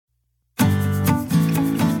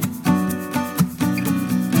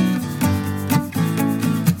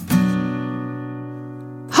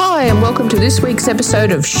Hi, and welcome to this week's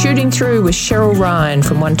episode of Shooting Through with Cheryl Ryan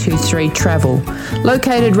from 123 Travel.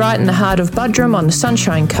 Located right in the heart of Buderim on the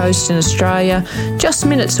Sunshine Coast in Australia, just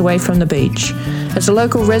minutes away from the beach. As a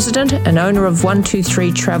local resident and owner of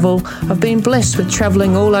 123 Travel, I've been blessed with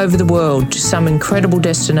travelling all over the world to some incredible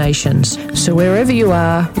destinations. So wherever you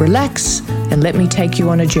are, relax and let me take you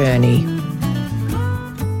on a journey.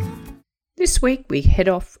 This week we head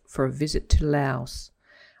off for a visit to Laos.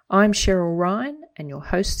 I'm Cheryl Ryan and your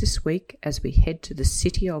host this week as we head to the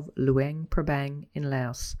city of Luang Prabang in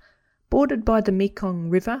Laos. Bordered by the Mekong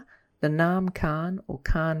River, the Nam Khan or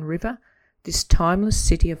Khan River, this timeless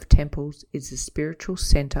city of temples is the spiritual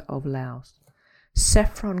centre of Laos.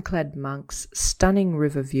 Saffron-clad monks, stunning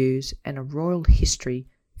river views and a royal history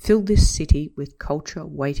fill this city with culture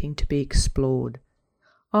waiting to be explored.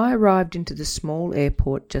 I arrived into the small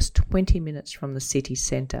airport just 20 minutes from the city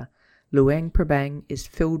centre. Luang Prabang is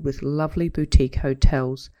filled with lovely boutique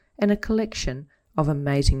hotels and a collection of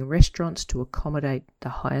amazing restaurants to accommodate the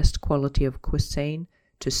highest quality of cuisine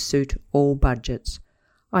to suit all budgets.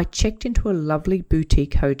 I checked into a lovely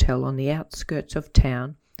boutique hotel on the outskirts of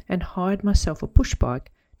town and hired myself a push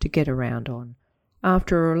bike to get around on.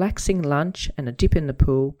 After a relaxing lunch and a dip in the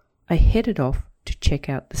pool, I headed off to check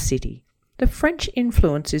out the city. The French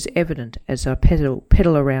influence is evident as I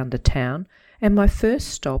pedal around the town, and my first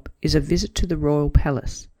stop is a visit to the Royal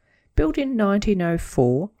Palace. Built in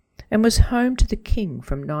 1904 and was home to the King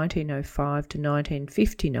from 1905 to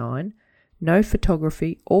 1959, no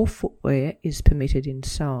photography or footwear is permitted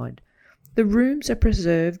inside. The rooms are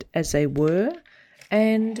preserved as they were,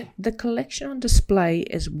 and the collection on display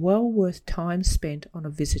is well worth time spent on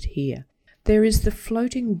a visit here. There is the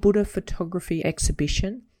floating Buddha photography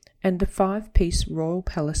exhibition and the 5-piece Royal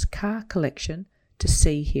Palace car collection to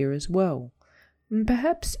see here as well.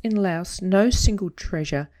 Perhaps in Laos no single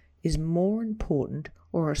treasure is more important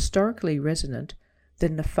or historically resonant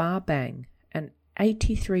than the Phra Bang, an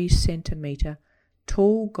 83-centimetre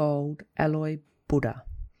tall gold alloy Buddha.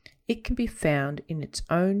 It can be found in its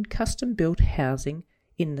own custom-built housing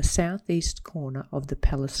in the southeast corner of the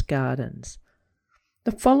palace gardens.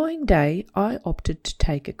 The following day I opted to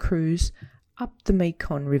take a cruise up the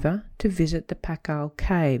Mekong River to visit the Pakal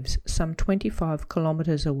Caves, some 25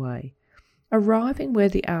 kilometres away. Arriving where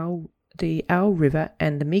the Ao River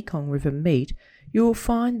and the Mekong River meet, you will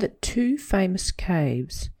find that two famous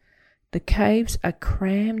caves. The caves are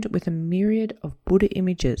crammed with a myriad of Buddha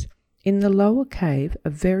images. In the lower cave, a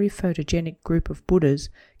very photogenic group of Buddhas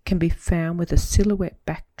can be found with a silhouette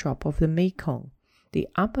backdrop of the Mekong. The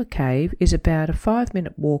upper cave is about a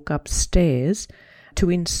 5-minute walk upstairs. To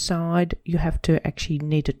inside, you have to actually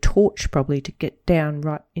need a torch probably to get down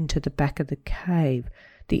right into the back of the cave.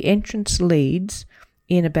 The entrance leads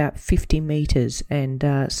in about 50 metres,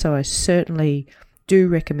 and so I certainly do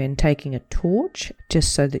recommend taking a torch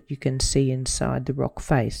just so that you can see inside the rock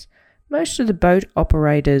face. Most of the boat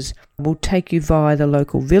operators will take you via the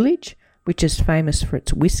local village, which is famous for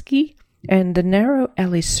its whiskey, and the narrow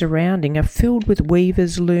alleys surrounding are filled with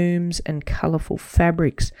weavers' looms and colourful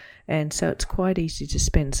fabrics, and so it's quite easy to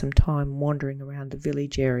spend some time wandering around the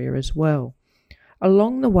village area as well.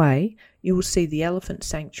 Along the way, you will see the elephant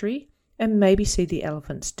sanctuary and maybe see the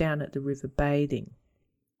elephants down at the river bathing.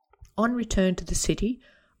 On return to the city,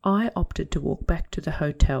 I opted to walk back to the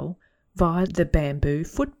hotel via the bamboo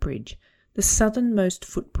footbridge. The southernmost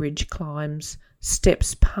footbridge climbs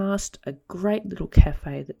steps past a great little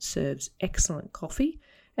cafe that serves excellent coffee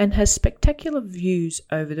and has spectacular views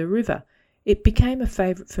over the river. It became a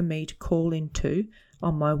favourite for me to call into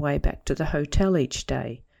on my way back to the hotel each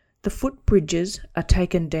day. The footbridges are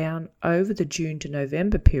taken down over the June to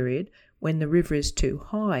November period when the river is too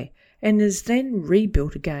high and is then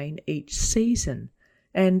rebuilt again each season.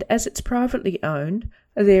 And as it's privately owned,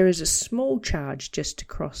 there is a small charge just to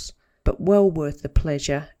cross, but well worth the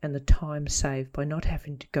pleasure and the time saved by not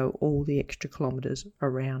having to go all the extra kilometres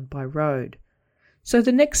around by road. So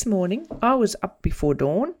the next morning I was up before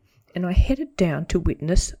dawn and I headed down to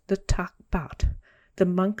witness the Tak Bat, the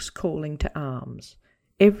monks calling to arms.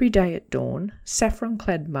 Every day at dawn,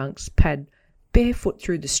 saffron-clad monks pad barefoot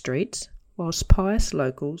through the streets, whilst pious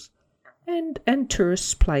locals and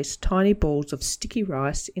tourists place tiny balls of sticky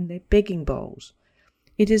rice in their begging bowls.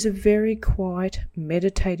 It is a very quiet,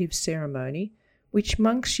 meditative ceremony which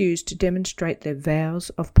monks use to demonstrate their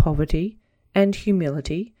vows of poverty and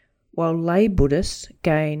humility, while lay Buddhists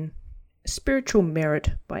gain spiritual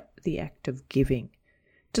merit by the act of giving.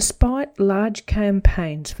 Despite large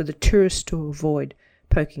campaigns for the tourists to avoid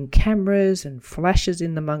poking cameras and flashes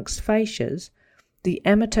in the monks' faces, the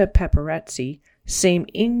amateur paparazzi seem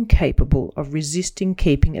incapable of resisting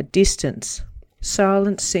keeping a distance.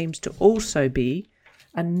 Silence seems to also be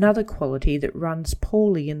another quality that runs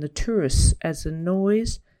poorly in the tourists, as the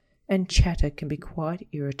noise and chatter can be quite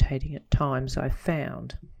irritating at times, I've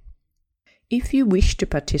found. If you wish to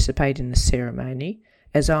participate in the ceremony,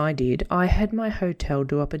 as I did, I had my hotel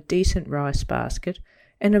do up a decent rice basket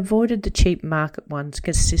and avoided the cheap market ones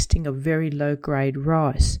consisting of very low-grade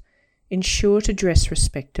rice. Ensure to dress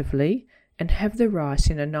respectively and have the rice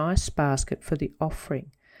in a nice basket for the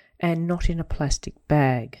offering and not in a plastic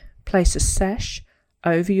bag. Place a sash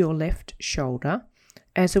over your left shoulder.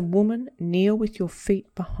 As a woman, kneel with your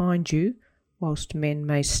feet behind you, whilst men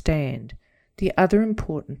may stand. The other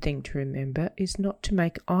important thing to remember is not to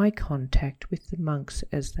make eye contact with the monks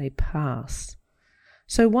as they pass.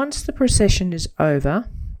 So once the procession is over,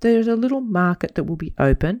 there's a little market that will be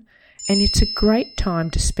open, and it's a great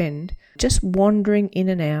time to spend just wandering in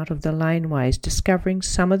and out of the laneways, discovering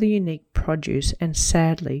some of the unique produce and,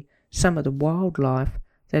 sadly, some of the wildlife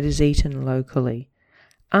that is eaten locally.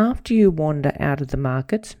 After you wander out of the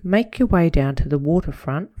markets, make your way down to the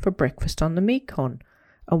waterfront for breakfast on the Mekong,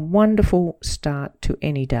 a wonderful start to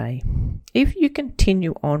any day. If you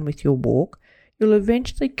continue on with your walk, you'll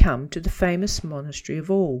eventually come to the famous monastery of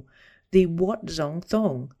all, the Wat Zong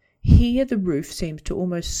Thong. Here the roof seems to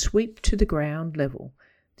almost sweep to the ground level.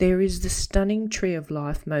 There is the stunning Tree of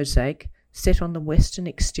Life mosaic set on the western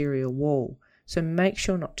exterior wall, so make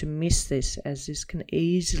sure not to miss this, as this can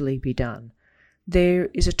easily be done. There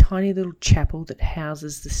is a tiny little chapel that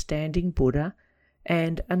houses the standing Buddha,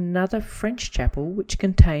 and another French chapel which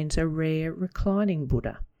contains a rare reclining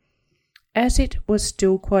Buddha. As it was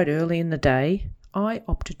still quite early in the day, I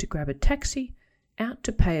opted to grab a taxi out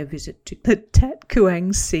to pay a visit to the Tat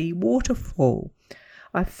Kuang Si waterfall.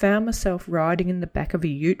 I found myself riding in the back of a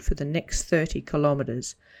ute for the next 30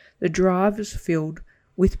 kilometres. The drive was filled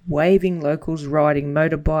with waving locals riding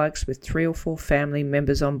motorbikes with 3 or 4 family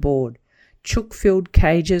members on board, chook-filled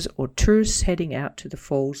cages, or tourists heading out to the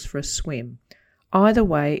falls for a swim. Either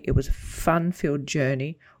way, it was a fun-filled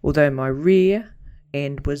journey, although my rear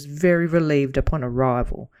end was very relieved upon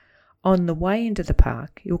arrival. On the way into the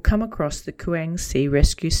park, you'll come across the Kuang Si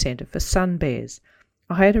Rescue Centre for sun bears.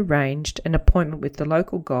 I had arranged an appointment with the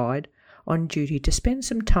local guide on duty to spend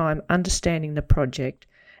some time understanding the project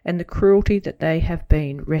and the cruelty that they have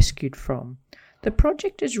been rescued from. The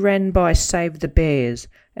project is run by Save the Bears,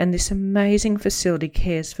 and this amazing facility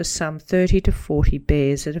cares for some 30 to 40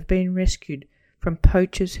 bears that have been rescued from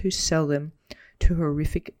poachers who sell them to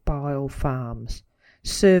horrific bile farms,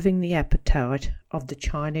 serving the appetite of the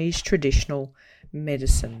Chinese traditional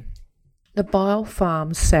medicine. The bile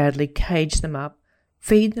farms sadly cage them up,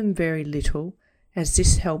 feed them very little, as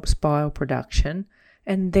this helps bile production,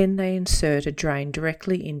 and then they insert a drain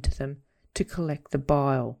directly into them to collect the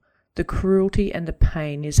bile. The cruelty and the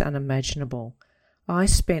pain is unimaginable. I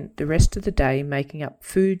spent the rest of the day making up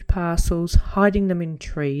food parcels, hiding them in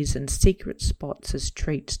trees and secret spots as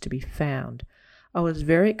treats to be found. I was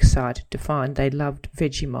very excited to find they loved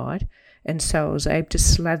Vegemite, and so I was able to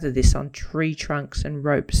slather this on tree trunks and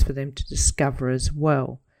ropes for them to discover as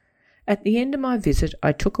well. At the end of my visit,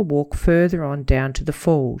 I took a walk further on down to the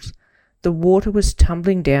falls. The water was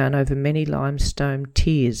tumbling down over many limestone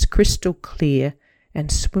tiers, crystal clear,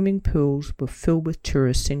 and swimming pools were filled with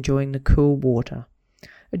tourists enjoying the cool water.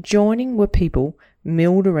 Adjoining were people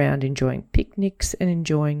milled around enjoying picnics and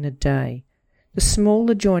enjoying the day. The small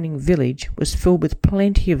adjoining village was filled with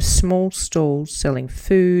plenty of small stalls selling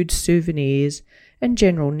food, souvenirs, and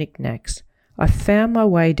general knickknacks. I found my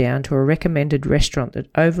way down to a recommended restaurant that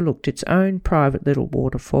overlooked its own private little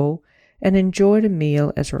waterfall and enjoyed a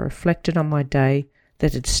meal as I reflected on my day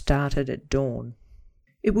that had started at dawn.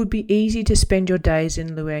 It would be easy to spend your days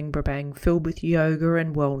in Luang Prabang filled with yoga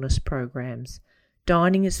and wellness programs.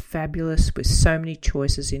 Dining is fabulous with so many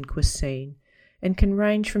choices in cuisine and can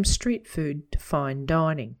range from street food to fine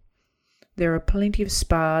dining. There are plenty of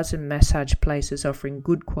spas and massage places offering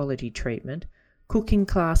good quality treatment. Cooking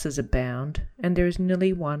classes abound, and there is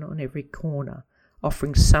nearly one on every corner,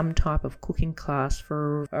 offering some type of cooking class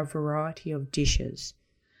for a variety of dishes.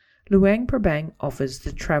 Luang Prabang offers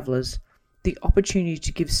the travellers the opportunity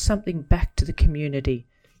to give something back to the community.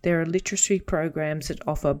 There are literacy programs that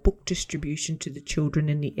offer book distribution to the children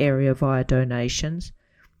in the area via donations.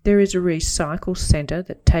 There is a recycle centre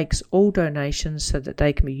that takes all donations so that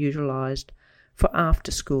they can be utilised for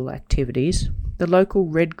after-school activities. The local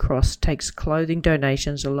Red Cross takes clothing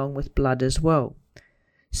donations along with blood as well.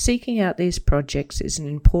 Seeking out these projects is an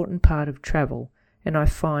important part of travel, and I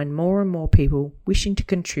find more and more people wishing to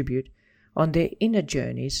contribute on their inner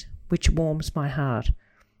journeys, which warms my heart.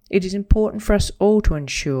 It is important for us all to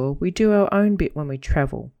ensure we do our own bit when we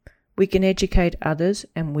travel. we can educate others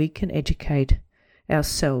and we can educate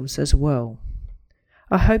ourselves as well.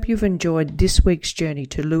 I hope you've enjoyed this week's journey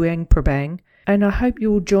to Luang Prabang, and I hope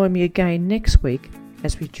you will join me again next week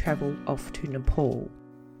as we travel off to Nepal.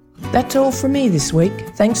 That's all from me this week.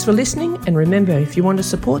 Thanks for listening, and remember, if you want to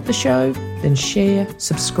support the show, then share,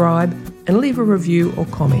 subscribe and leave a review or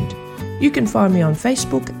comment. You can find me on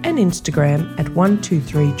Facebook and Instagram at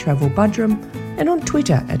 123TravelBudrum and on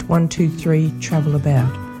Twitter at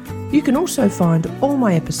 123Travelabout. You can also find all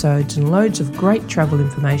my episodes and loads of great travel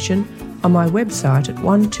information on my website at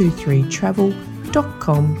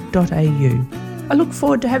 123travel.com.au. I look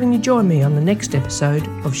forward to having you join me on the next episode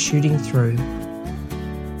of Shooting Through.